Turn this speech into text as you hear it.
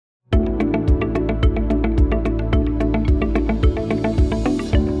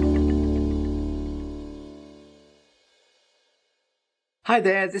Hi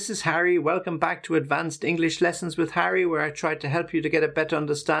there, this is Harry. Welcome back to Advanced English Lessons with Harry, where I try to help you to get a better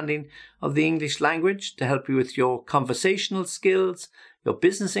understanding of the English language, to help you with your conversational skills, your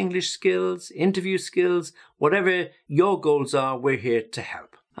business English skills, interview skills, whatever your goals are, we're here to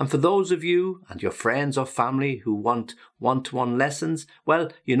help. And for those of you and your friends or family who want one-to-one lessons, well,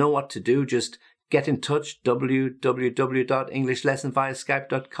 you know what to do. Just get in touch,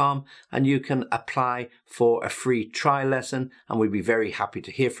 www.englishlessonviaskype.com, and you can apply for a free trial lesson, and we'll be very happy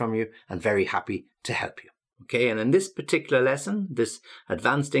to hear from you and very happy to help you. Okay, and in this particular lesson, this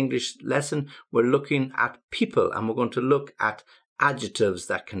advanced English lesson, we're looking at people, and we're going to look at adjectives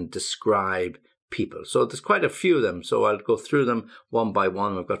that can describe people. So there's quite a few of them, so I'll go through them one by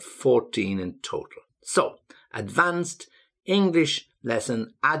one. We've got 14 in total. So, advanced English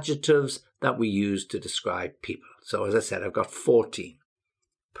lesson, adjectives that we use to describe people. So as I said, I've got 14.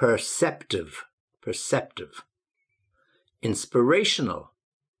 Perceptive, inspirational,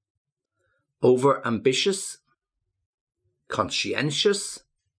 overambitious, conscientious,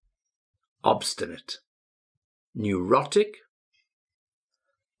 obstinate, neurotic,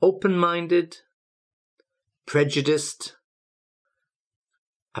 open-minded, prejudiced,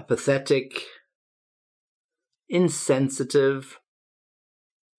 apathetic, insensitive,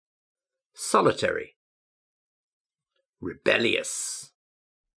 solitary, rebellious,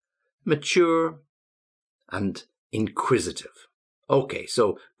 mature, and inquisitive. Okay,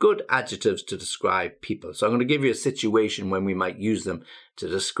 so good adjectives to describe people. So I'm going to give you a situation when we might use them to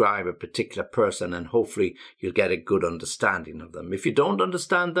describe a particular person, and hopefully you'll get a good understanding of them. If you don't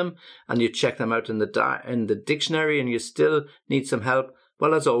understand them and you check them out in the dictionary and you still need some help,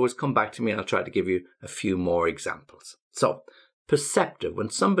 well, as always, come back to me and I'll try to give you a few more examples. So, perceptive. When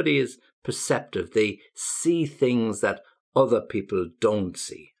somebody is perceptive, they see things that other people don't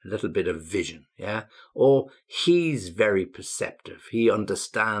see. A little bit of vision, yeah? Or he's very perceptive. He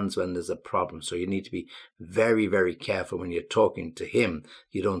understands when there's a problem. So you need to be very, very careful when you're talking to him.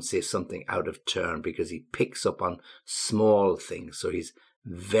 You don't say something out of turn because he picks up on small things. So he's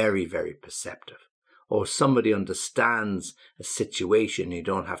very, very perceptive. Or somebody understands a situation. You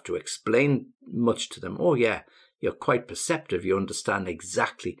don't have to explain much to them. Oh, yeah, you're quite perceptive. You understand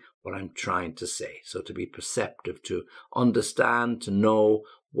exactly what I'm trying to say. So to be perceptive, to understand, to know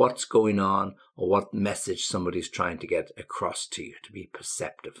what's going on or what message somebody's trying to get across to you, to be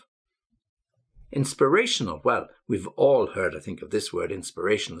perceptive. Inspirational. Well, we've all heard, I think, of this word.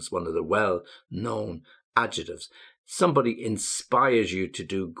 Inspirational is one of the well-known adjectives. Somebody inspires you to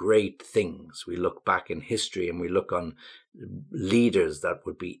do great things. We look back in history and we look on leaders that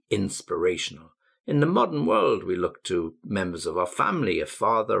would be inspirational. In the modern world, we look to members of our family, a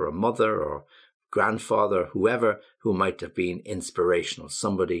father, a mother, or grandfather, whoever, who might have been inspirational.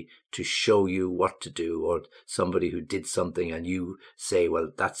 Somebody to show you what to do, or somebody who did something and you say,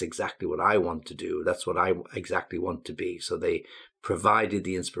 well, that's exactly what I want to do. That's what I exactly want to be. So they provided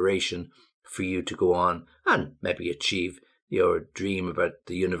the inspiration for you to go on and maybe achieve your dream about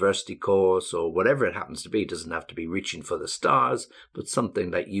the university course or whatever it happens to be. It doesn't have to be reaching for the stars, but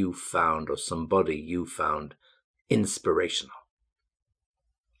something that you found or somebody you found inspirational.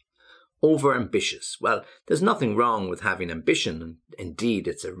 Overambitious. Well, there's nothing wrong with having ambition, and indeed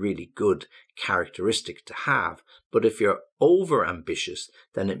it's a really good characteristic to have. But if you're overambitious,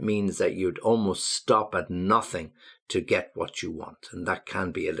 then it means that you'd almost stop at nothing to get what you want. And that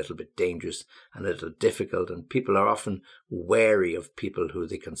can be a little bit dangerous and a little difficult. And people are often wary of people who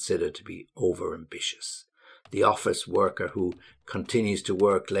they consider to be overambitious. The office worker who continues to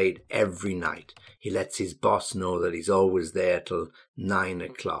work late every night. He lets his boss know that he's always there till 9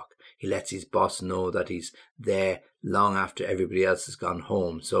 o'clock. He lets his boss know that he's there long after everybody else has gone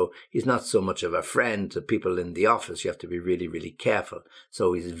home. So he's not so much of a friend to people in the office. You have to be really, really careful.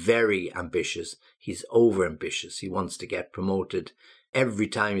 So he's very ambitious. He's overambitious. He wants to get promoted. Every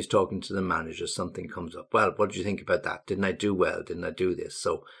time he's talking to the manager, something comes up. Well, what do you think about that? Didn't I do well? Didn't I do this?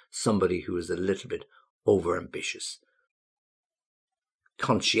 So somebody who is a little bit overambitious.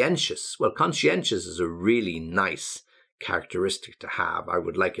 Conscientious. Well, conscientious is a really nice characteristic to have. I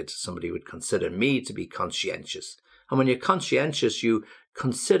would like it if somebody would consider me to be conscientious. And when you're conscientious, you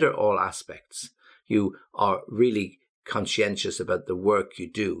consider all aspects. You are really conscientious about the work you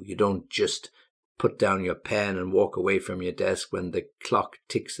do. You don't just put down your pen and walk away from your desk when the clock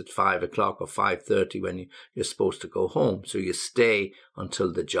ticks at 5 o'clock or 5:30 when you're supposed to go home. So you stay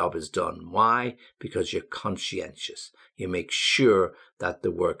until the job is done. Why? Because you're conscientious. You make sure that the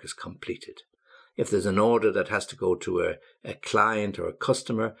work is completed. If there's an order that has to go to a client or a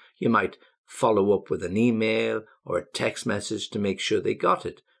customer, you might follow up with an email or a text message to make sure they got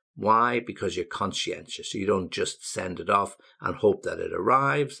it. Why? Because you're conscientious. You don't just send it off and hope that it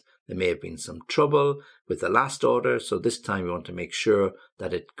arrives. There may have been some trouble with the last order, so this time you want to make sure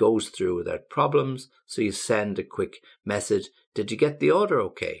that it goes through without problems. So you send a quick message. Did you get the order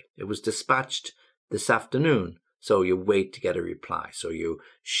okay? It was dispatched this afternoon. So you wait to get a reply. So you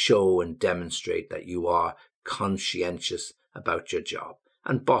show and demonstrate that you are conscientious about your job.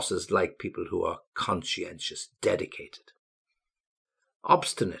 And bosses like people who are conscientious, dedicated.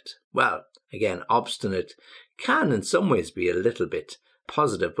 Obstinate. Well, again, obstinate can in some ways be a little bit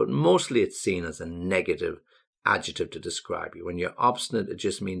positive, but mostly it's seen as a negative adjective to describe you. When you're obstinate, it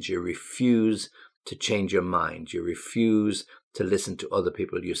just means you refuse to change your mind. You refuse to listen to other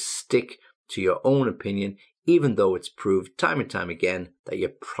people. You stick to your own opinion, even though it's proved time and time again that you're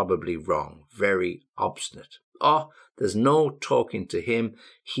probably wrong. Very obstinate. Oh, there's no talking to him.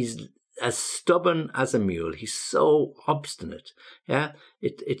 He's as stubborn as a mule. He's so obstinate. Yeah,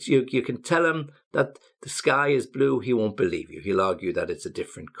 you can tell him that the sky is blue. He won't believe you. He'll argue that it's a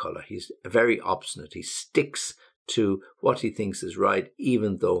different color. He's very obstinate. He sticks to what he thinks is right,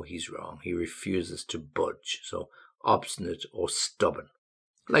 even though he's wrong. He refuses to budge. So obstinate or stubborn,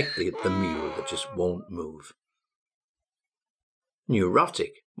 like the mule that just won't move.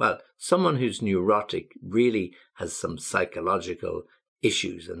 Neurotic. Well, someone who's neurotic really has some psychological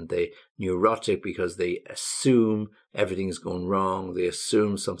issues, and they're neurotic because they assume everything's going wrong. They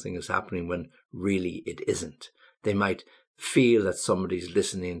assume something is happening when really it isn't. They might feel that somebody's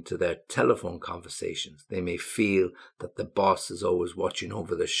listening to their telephone conversations. They may feel that the boss is always watching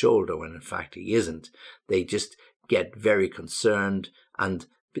over their shoulder when in fact he isn't. They just get very concerned, and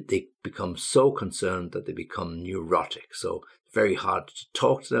they become so concerned that they become neurotic. So very hard to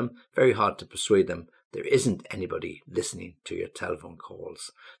talk to them, very hard to persuade them. There isn't anybody listening to your telephone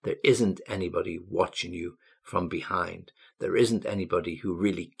calls. There isn't anybody watching you from behind. There isn't anybody who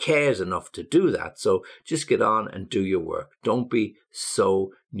really cares enough to do that. So just get on and do your work. Don't be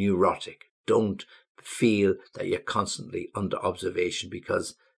so neurotic. Don't feel that you're constantly under observation,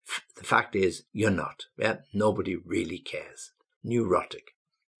 because the fact is you're not. Yeah? Nobody really cares. Neurotic.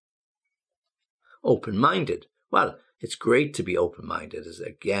 Open-minded. Well, it's great to be open-minded. It's,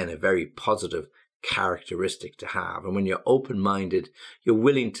 again, a very positive characteristic to have. And when you're open-minded, you're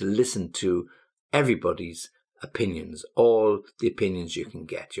willing to listen to everybody's opinions, all the opinions you can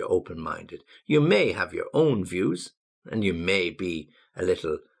get. You're open-minded. You may have your own views, and you may be a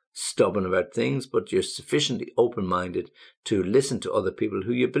little stubborn about things, but you're sufficiently open-minded to listen to other people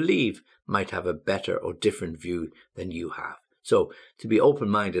who you believe might have a better or different view than you have. So to be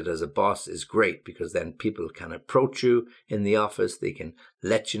open-minded as a boss is great, because then people can approach you in the office. They can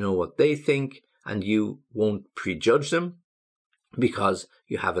let you know what they think, and you won't prejudge them because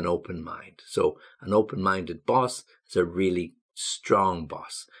you have an open mind. So an open-minded boss is a really strong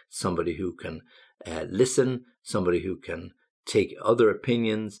boss, somebody who can listen, somebody who can take other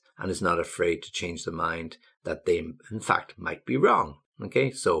opinions and is not afraid to change the mind that they, in fact, might be wrong. Okay,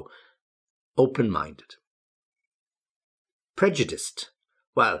 so open-minded. Prejudiced.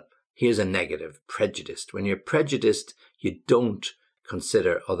 Well, here's a negative. Prejudiced. When you're prejudiced, you don't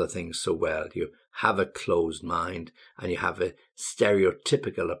consider other things so well. You have a closed mind, and you have a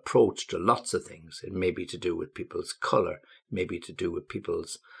stereotypical approach to lots of things. It may be to do with people's color. It may be to do with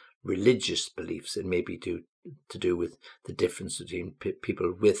people's religious beliefs. It may be to do with the difference between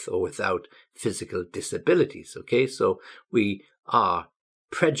people with or without physical disabilities. Okay, so we are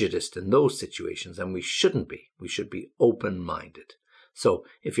prejudiced in those situations, and we shouldn't be. We should be open-minded. So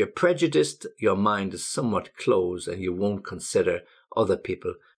if you're prejudiced, your mind is somewhat closed, and you won't consider other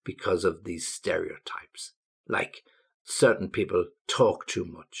people because of these stereotypes. Like certain people talk too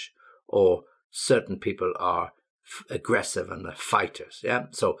much, or certain people are aggressive and are fighters. Yeah.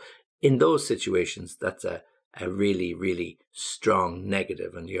 So in those situations, that's a really, really strong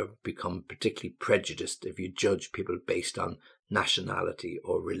negative, and you become particularly prejudiced if you judge people based on nationality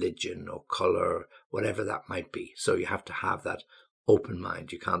or religion or color, or whatever that might be. So you have to have that open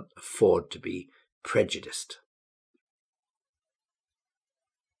mind. You can't afford to be prejudiced.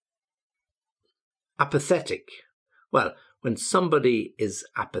 Apathetic. Well, when somebody is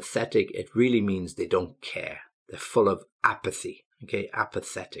apathetic, it really means they don't care. They're full of apathy. Okay,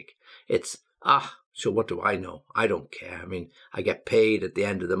 apathetic. It's, so what do I know? I don't care. I mean, I get paid at the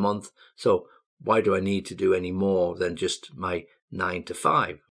end of the month, so why do I need to do any more than just my 9 to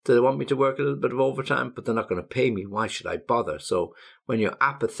 5? Do they want me to work a little bit of overtime, but they're not going to pay me? Why should I bother? So when you're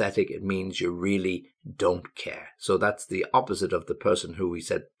apathetic, it means you really don't care. So that's the opposite of the person who we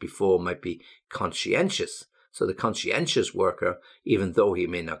said before might be conscientious. So the conscientious worker, even though he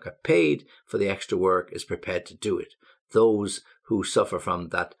may not get paid for the extra work, is prepared to do it. Those who suffer from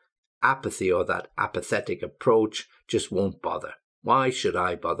that apathy or that apathetic approach just won't bother. Why should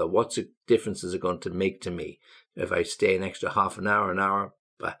I bother? What difference is it going to make to me? If I stay an extra half an hour,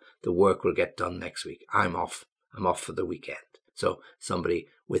 but the work will get done next week. I'm off for the weekend. So somebody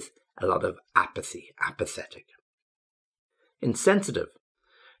with a lot of apathy, apathetic. Insensitive.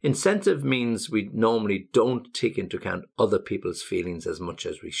 Insensitive means we normally don't take into account other people's feelings as much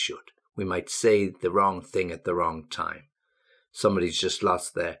as we should. We might say the wrong thing at the wrong time. Somebody's just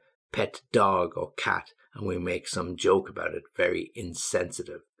lost their pet dog or cat and we make some joke about it. Very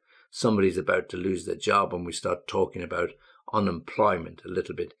insensitive. Somebody's about to lose their job and we start talking about unemployment. A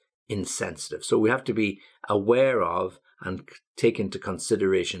little bit insensitive. So we have to be aware of and take into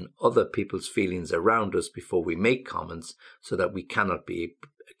consideration other people's feelings around us before we make comments so that we cannot be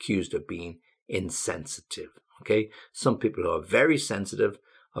accused of being insensitive. Okay? Some people who are very sensitive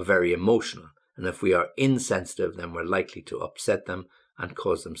are very emotional. And if we are insensitive, then we're likely to upset them and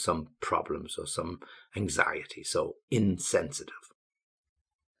cause them some problems or some anxiety. So insensitive.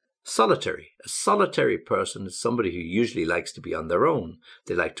 Solitary. A solitary person is somebody who usually likes to be on their own.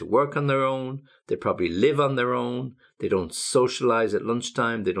 They like to work on their own. They probably live on their own. They don't socialize at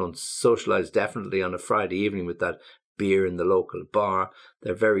lunchtime. They don't socialize definitely on a Friday evening with that beer in the local bar.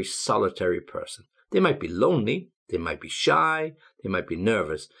 They're a very solitary person. They might be lonely. They might be shy. They might be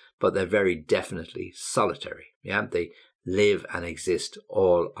nervous, but they're very definitely solitary. Yeah, they live and exist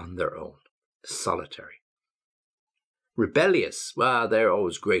all on their own. Solitary. Rebellious. Well, they're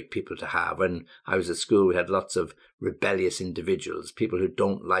always great people to have. When I was at school, we had lots of rebellious individuals, people who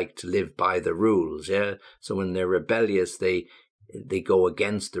don't like to live by the rules. Yeah. So when they're rebellious, they go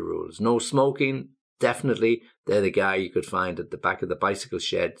against the rules. No smoking. Definitely, they're the guy you could find at the back of the bicycle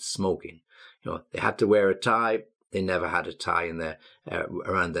shed smoking. You know, they had to wear a tie. They never had a tie in their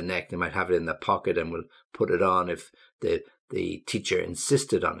around the neck. They might have it in their pocket and will put it on if the teacher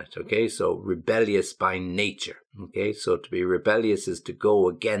insisted on it. Okay, so rebellious by nature. Okay, so to be rebellious is to go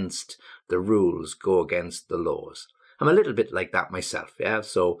against the rules, go against the laws. I'm a little bit like that myself. Yeah,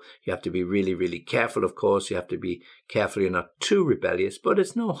 so you have to be really, really careful. Of course, you have to be careful you're not too rebellious. But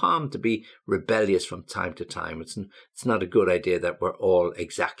it's no harm to be rebellious from time to time. It's not a good idea that we're all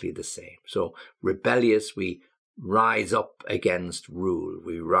exactly the same. So rebellious, we rise up against rule.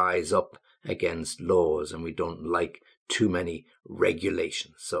 We rise up against laws, and we don't like too many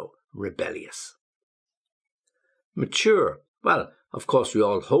regulations. So rebellious. Mature. Well, of course, we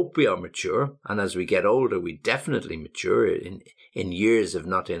all hope we are mature, and as we get older, we definitely mature in years, if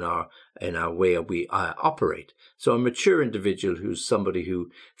not in our way we operate. So a mature individual who's somebody who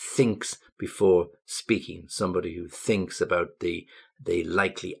thinks before speaking, somebody who thinks about the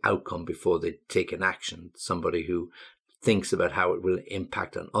likely outcome before they take an action, somebody who thinks about how it will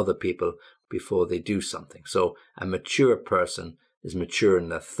impact on other people before they do something. So a mature person is mature in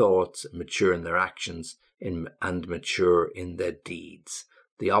their thoughts, mature in their actions, and mature in their deeds.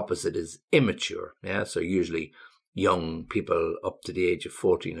 The opposite is immature. Yeah, so usually young people up to the age of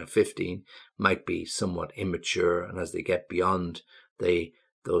 14 or 15 might be somewhat immature, and as they get beyond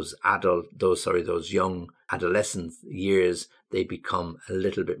those young adolescent years, they become a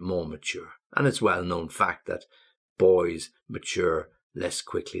little bit more mature. And it's well known fact that boys mature less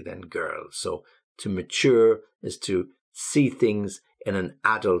quickly than girls. So to mature is to see things in an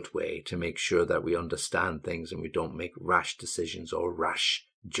adult way, to make sure that we understand things and we don't make rash decisions or rash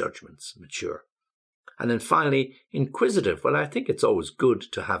judgments. Mature. And then finally, inquisitive. Well, I think it's always good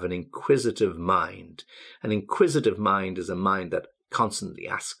to have an inquisitive mind. An inquisitive mind is a mind that constantly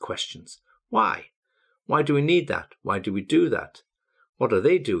asks questions. Why? Why do we need that? Why do we do that? What are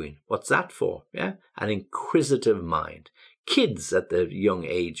they doing? What's that for? Yeah, an inquisitive mind. Kids at the young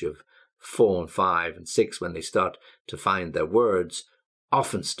age of 4 and 5 and 6, when they start to find their words,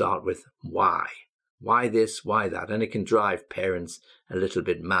 often start with why. Why this, why that? And it can drive parents a little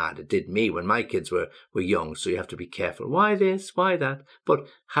bit mad. It did me when my kids were young, so you have to be careful. Why this, why that? But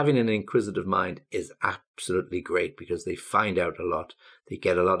having an inquisitive mind is absolutely great because they find out a lot. They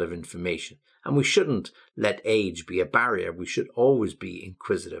get a lot of information. And we shouldn't let age be a barrier. We should always be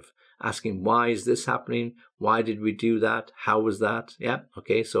inquisitive, asking, why is this happening? Why did we do that? How was that? Yeah,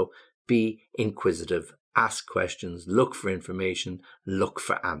 okay, so be inquisitive, ask questions, look for information, look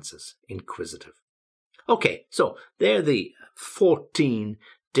for answers. Inquisitive. Okay, so they're the 14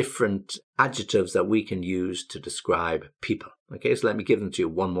 different adjectives that we can use to describe people. Okay, so let me give them to you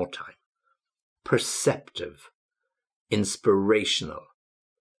one more time. Perceptive, inspirational,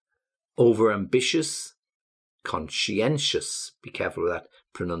 overambitious, conscientious. Be careful with that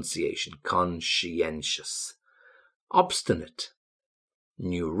pronunciation. Conscientious. Obstinate,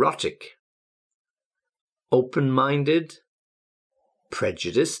 neurotic, open-minded,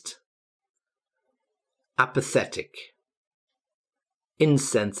 prejudiced, apathetic,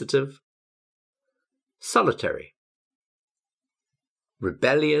 insensitive, solitary,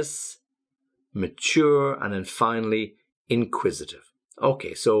 rebellious, mature, and then finally inquisitive.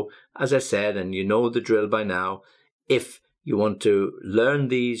 Okay, so as I said, and you know the drill by now, if you want to learn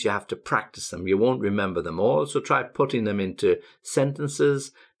these, you have to practice them. You won't remember them all, so try putting them into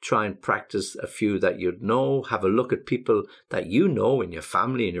sentences. Try and practice a few that you'd know. Have a look at people that you know in your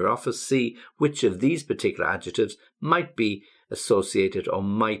family, in your office. See which of these particular adjectives might be associated or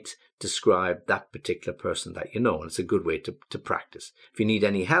might describe that particular person that you know. And it's a good way to practice. If you need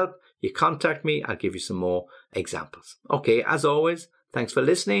any help, you contact me. I'll give you some more examples. Okay, as always, thanks for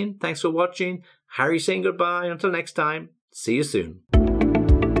listening. Thanks for watching. Harry saying goodbye. Until next time, see you soon.